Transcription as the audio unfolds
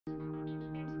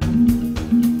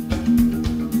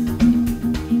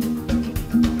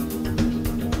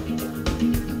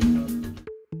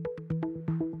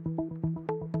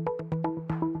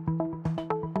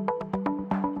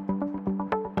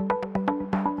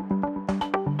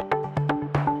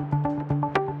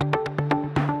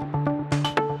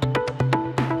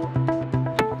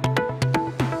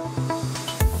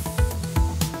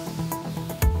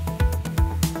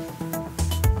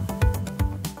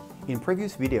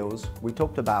previous videos, we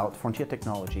talked about frontier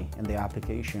technology and their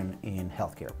application in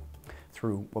healthcare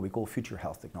through what we call future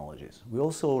health technologies. We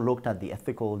also looked at the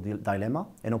ethical dilemma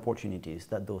and opportunities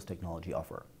that those technologies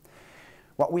offer.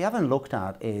 What we haven't looked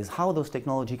at is how those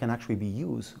technology can actually be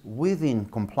used within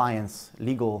compliance,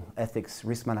 legal, ethics,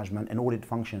 risk management, and audit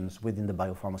functions within the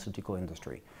biopharmaceutical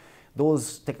industry.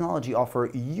 Those technology offer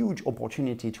a huge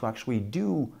opportunity to actually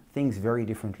do things very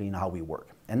differently in how we work.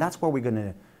 And that's what we're going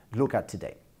to look at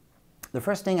today. The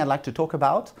first thing I'd like to talk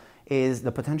about is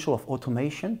the potential of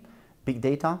automation, big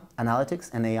data, analytics,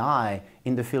 and AI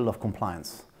in the field of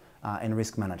compliance and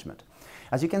risk management.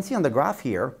 As you can see on the graph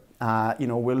here,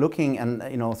 we're looking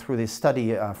and through this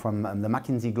study from the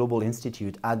McKinsey Global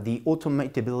Institute at the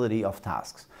automatability of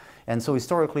tasks. And so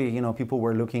historically, people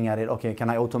were looking at it, okay, can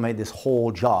I automate this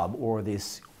whole job or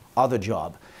this other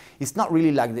job? It's not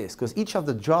really like this, because each of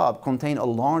the jobs contain a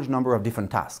large number of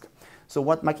different tasks. So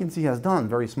what McKinsey has done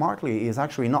very smartly is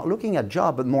actually not looking at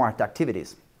job, but more at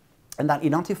activities. And that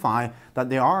identify that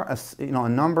there are a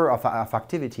number of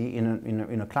activity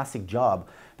in a classic job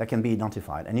that can be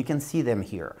identified. And you can see them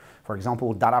here. For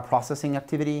example, data processing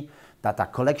activity, data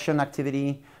collection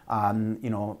activity,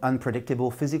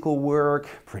 unpredictable physical work,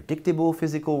 predictable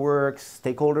physical work,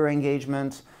 stakeholder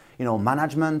engagement,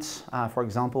 management, for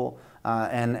example,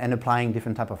 and applying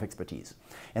different type of expertise.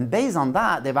 And based on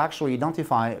that, they've actually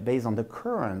identified, based on the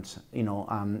current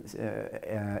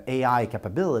AI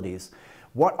capabilities,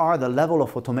 what are the level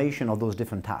of automation of those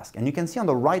different tasks. And you can see on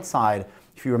the right side,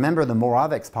 if you remember the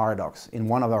Moravec's paradox in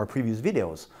one of our previous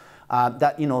videos,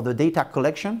 that the data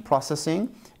collection,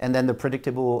 processing, and then the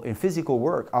predictable and physical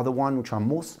work are the ones which are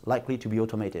most likely to be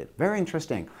automated. Very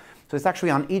interesting. So it's actually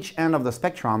on each end of the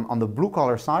spectrum, on the blue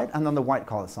collar side and on the white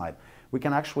collar side. We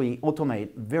can actually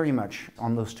automate very much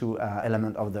on those two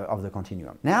elements of the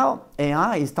continuum. Now,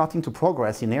 AI is starting to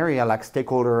progress in areas like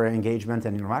stakeholder engagement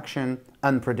and interaction,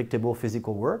 unpredictable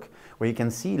physical work, where you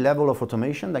can see level of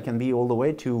automation that can be all the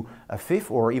way to a fifth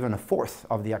or even a fourth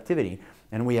of the activity.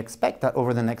 And we expect that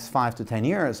over the next 5 to 10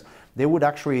 years,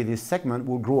 this segment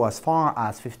will grow as far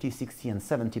as 50, 60, and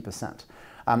 70%,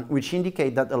 which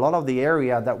indicate that a lot of the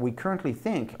area that we currently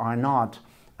think are not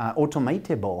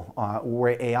automatable,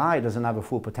 where AI doesn't have a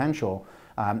full potential,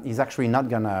 is actually not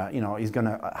gonna, is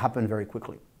gonna happen very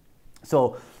quickly.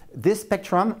 So this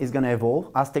spectrum is gonna evolve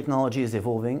as technology is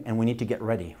evolving, and we need to get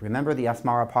ready. Remember the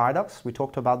Asmara paradox we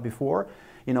talked about before?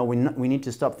 We need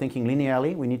to stop thinking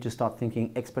linearly, we need to start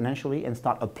thinking exponentially and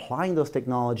start applying those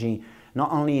technology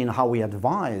not only in how we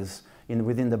advise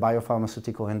within the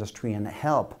biopharmaceutical industry and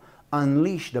help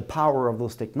unleash the power of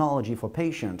those technology for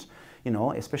patients,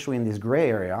 especially in this gray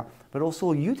area, but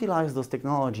also utilize those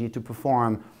technology to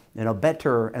perform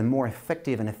better and more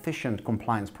effective and efficient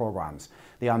compliance programs.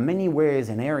 There are many ways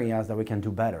and areas that we can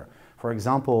do better. For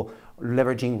example,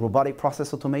 leveraging robotic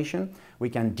process automation, we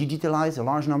can digitalize a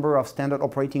large number of standard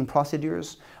operating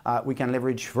procedures. We can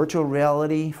leverage virtual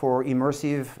reality for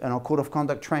immersive code of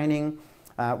conduct training.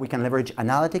 We can leverage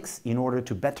analytics in order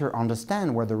to better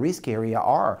understand where the risk area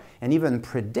are and even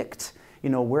predict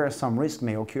where some risk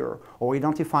may occur, or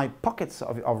identify pockets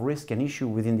of risk and issue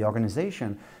within the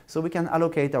organization, so we can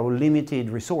allocate our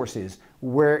limited resources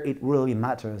where it really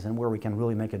matters and where we can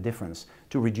really make a difference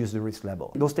to reduce the risk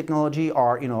level. Those technology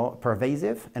are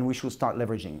pervasive, and we should start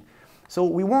leveraging. So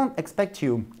we won't expect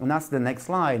you, and that's the next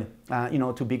slide,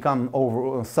 to become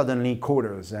suddenly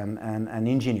coders and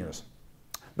engineers.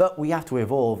 But we have to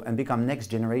evolve and become next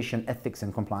generation ethics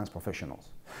and compliance professionals.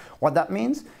 What that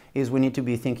means is we need to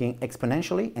be thinking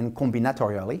exponentially and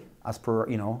combinatorially, as per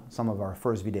some of our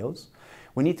first videos.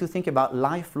 We need to think about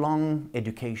lifelong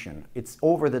education. It's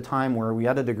over the time where we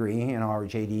had a degree, our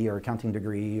JD or accounting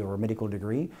degree or medical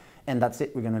degree, and that's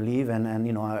it, we're going to leave and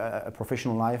a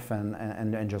professional life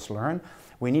and just learn.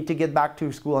 We need to get back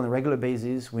to school on a regular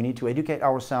basis. We need to educate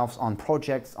ourselves on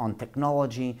projects, on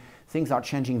technology. Things are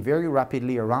changing very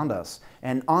rapidly around us,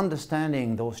 and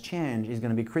understanding those changes is going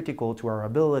to be critical to our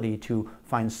ability to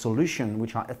find solutions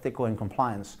which are ethical and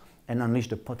compliance and unleash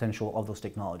the potential of those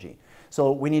technology.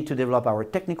 So we need to develop our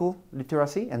technical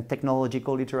literacy and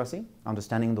technological literacy,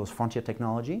 understanding those frontier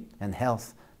technology and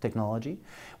health technology.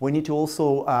 We need to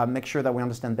also make sure that we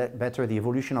understand better the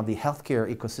evolution of the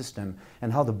healthcare ecosystem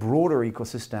and how the broader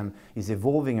ecosystem is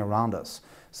evolving around us.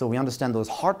 So we understand those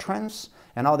hard trends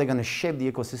and how they're going to shape the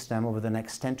ecosystem over the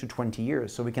next 10 to 20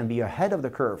 years, so we can be ahead of the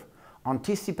curve,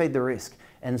 anticipate the risk,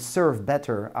 and serve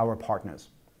better our partners.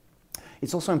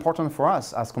 It's also important for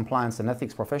us as compliance and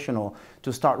ethics professionals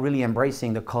to start really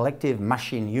embracing the collective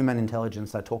machine-human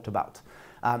intelligence I talked about.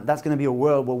 That's going to be a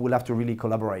world where we'll have to really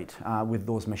collaborate with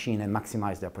those machines and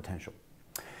maximize their potential.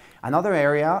 Another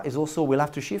area is also we'll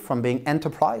have to shift from being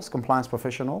enterprise compliance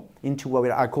professional into what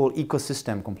I call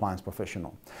ecosystem compliance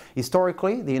professional.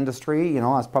 Historically, the industry,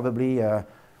 has probably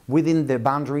within the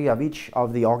boundary of each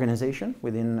of the organization,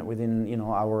 within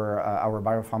our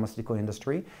biopharmaceutical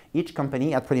industry, each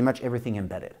company had pretty much everything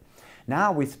embedded.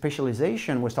 Now with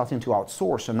specialization, we're starting to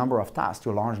outsource a number of tasks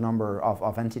to a large number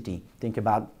of entities. Think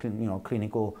about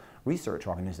clinical research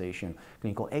organization,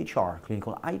 clinical HR,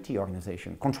 clinical IT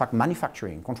organization, contract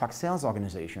manufacturing, contract sales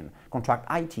organization, contract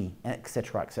IT,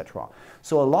 etc., etc.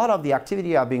 So a lot of the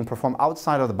activity are being performed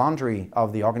outside of the boundary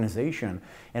of the organization,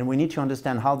 and we need to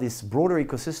understand how this broader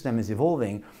ecosystem is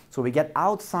evolving so we get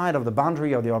outside of the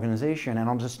boundary of the organization and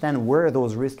understand where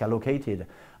those risks are located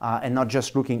and not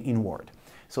just looking inward.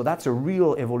 So that's a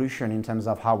real evolution in terms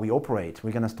of how we operate.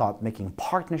 We're going to start making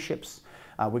partnerships.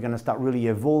 We're going to start really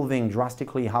evolving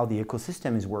drastically how the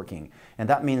ecosystem is working. And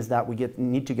that means that we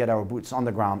need to get our boots on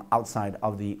the ground outside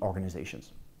of the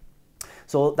organizations.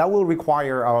 So that will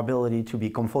require our ability to be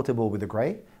comfortable with the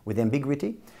gray, with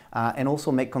ambiguity, and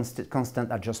also make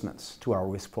constant adjustments to our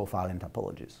risk profile and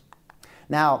typologies.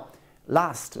 Now,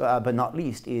 last but not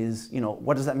least is,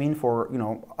 what does that mean for,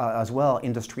 as well,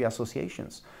 industry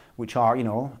associations, which are,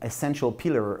 essential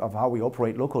pillar of how we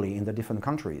operate locally in the different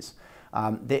countries.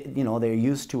 They're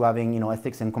used to having,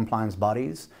 ethics and compliance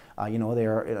bodies.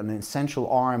 They're an essential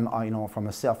arm, from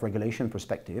a self-regulation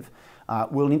perspective.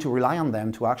 We'll need to rely on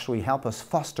them to actually help us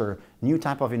foster new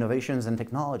type of innovations and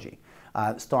technology.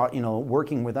 Start,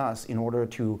 working with us in order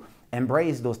to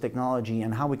embrace those technology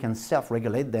and how we can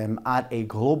self-regulate them at a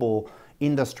global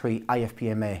industry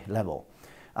IFPMA level.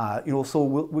 So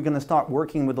we're going to start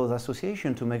working with those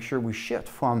associations to make sure we shift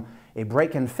from a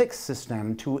break and fix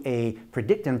system to a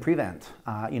predict and prevent,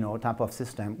 type of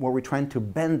system where we're trying to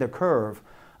bend the curve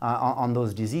on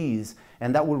those diseases,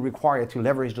 and that will require to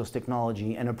leverage those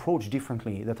technology and approach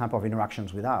differently the type of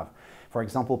interactions we have. For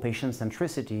example, patient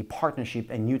centricity, partnership,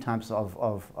 and new types of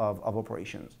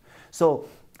operations. So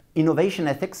innovation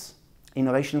ethics,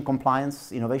 innovation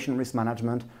compliance, innovation risk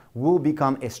management will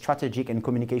become a strategic and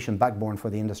communication backbone for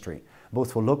the industry,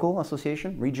 both for local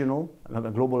association, regional,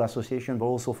 global association, but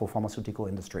also for pharmaceutical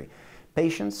industry.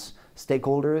 Patients,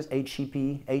 stakeholders,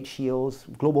 HCP,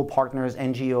 HCOs, global partners,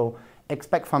 NGO,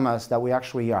 expect from us that we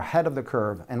actually are ahead of the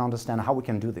curve and understand how we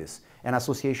can do this. And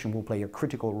association will play a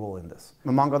critical role in this.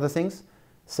 Among other things,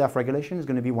 self-regulation is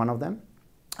going to be one of them.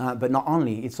 But not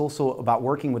only, it's also about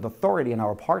working with authority and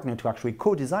our partner to actually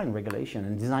co-design regulation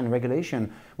and design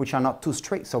regulation which are not too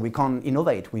strict. So we can't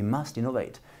innovate, we must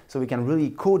innovate. So we can really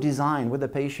co-design with the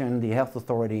patient, the health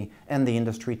authority, and the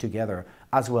industry together,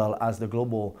 as well as the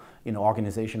global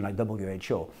organization like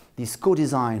WHO. This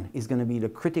co-design is going to be the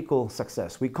critical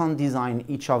success. We can't design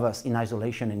each of us in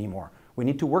isolation anymore. We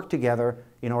need to work together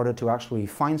in order to actually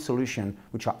find solutions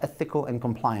which are ethical and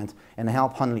compliant and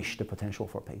help unleash the potential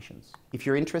for patients. If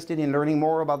you're interested in learning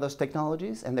more about those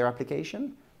technologies and their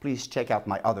application, please check out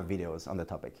my other videos on the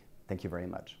topic. Thank you very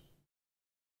much.